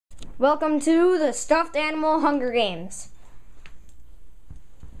Welcome to the Stuffed Animal Hunger Games.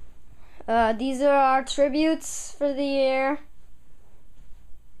 These are our tributes for the year.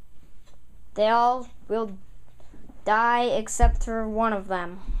 They all will die except for one of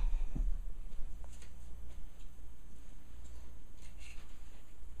them.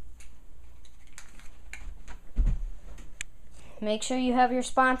 Make sure you have your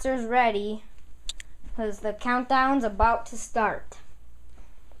sponsors ready, because the countdown's about to start.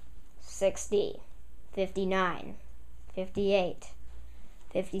 60, 59, 58,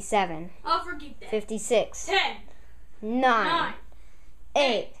 57, I'll forgive that. 56, 10, 9,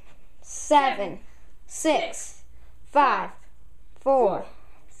 8, 7, 6, 5, 4,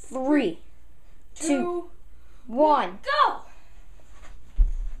 3, 2, 1. Go!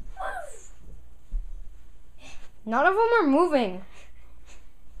 None of them are moving.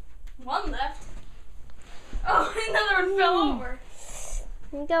 One left. Oh, another one fell over.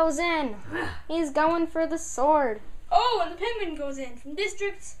 He goes in. He's going for the sword. Oh, and the penguin goes in from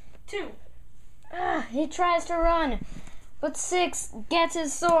District 2. He tries to run, but 6 gets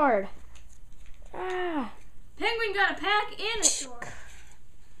his sword. Penguin got a pack and a sword.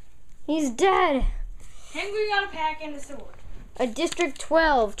 He's dead. Penguin got a pack and a sword. A District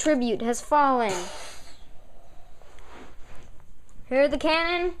 12 tribute has fallen. Here are the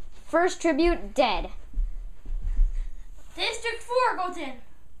cannon. First tribute dead. District 4 goes in.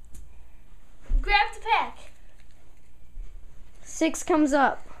 Grabs the pack. 6 comes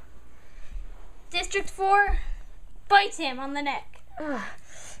up. District 4 bites him on the neck.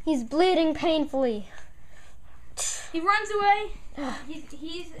 He's bleeding painfully. He runs away.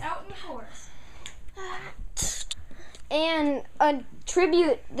 He's out in the forest. And a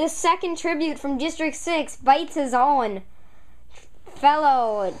tribute, the second tribute from District 6 bites his own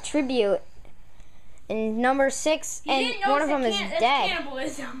fellow tribute. And number 6, and one of them is that's dead.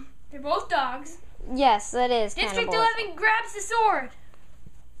 Cannibalism. They're both dogs. Yes, that is District cannibalism. 11 grabs the sword.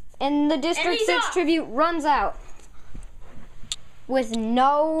 And the District 6 off. tribute runs out with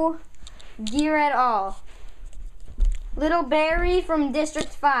no gear at all. Little Barry from District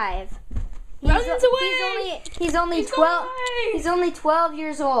 5. Runs away. He's only 12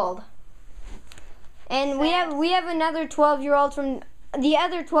 years old. And we have another 12-year-old from the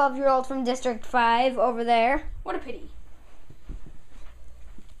other 12-year-old from District 5 over there. What a pity.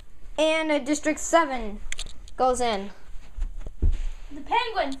 And a District 7 goes in. The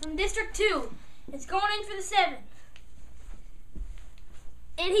penguin from District 2 is going in for the 7.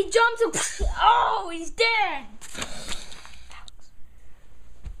 And he jumps up. Oh, he's dead.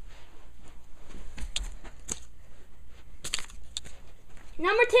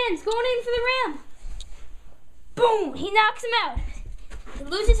 Number 10's going in for the ram. Boom! He knocks him out. He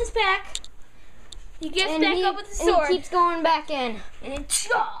loses his pack. He gets back up with the sword. And he keeps going back in. And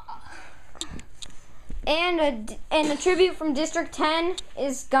And a tribute from District 10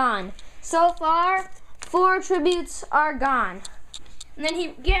 is gone. So far, 4 tributes are gone. And then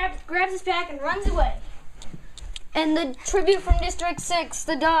he grabs his pack and runs away. And the tribute from District 6,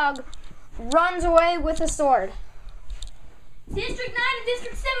 the dog, runs away with a sword. District 9 and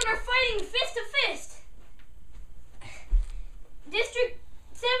District 7 are fighting fist to fist. District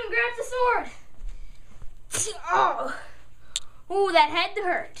 7 grabs the sword. Oh. Ooh, that had to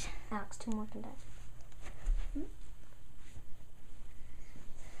hurt. Alex, 2 more can die.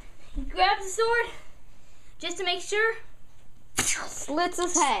 He grabs the sword just to make sure. Slits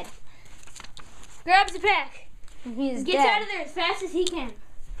his head. Grabs the pack. He's Gets dead. out of there as fast as he can.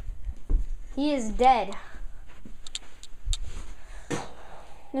 He is dead.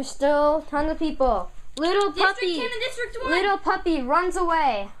 There's still tons of people. Little District puppy. 10 and District 1. Little puppy runs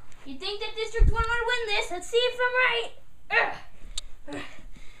away. You think that District 1 would win this? Let's see if I'm right.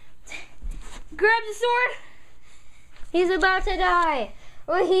 Grabs the sword. He's about to die.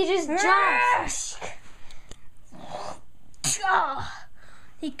 Well, he just jumps.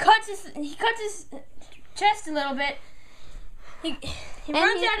 He cuts his chest a little bit. He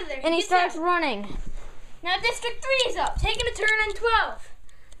runs out of there. And he gets starts out. running. Now District 3 is up, taking a turn on 12.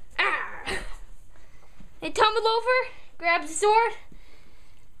 They tumble over, grabs the sword,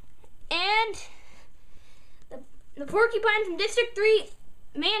 and the porcupine from District 3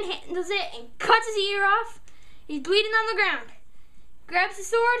 manhandles it and cuts his ear off. He's bleeding on the ground. Grabs the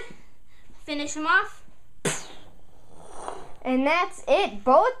sword, finish him off. And that's it.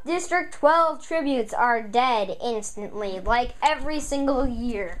 Both District 12 tributes are dead instantly, like every single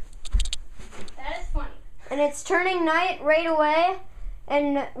year. That is funny. And it's turning night right away,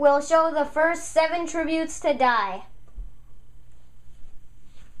 and we'll show the first 7 tributes to die.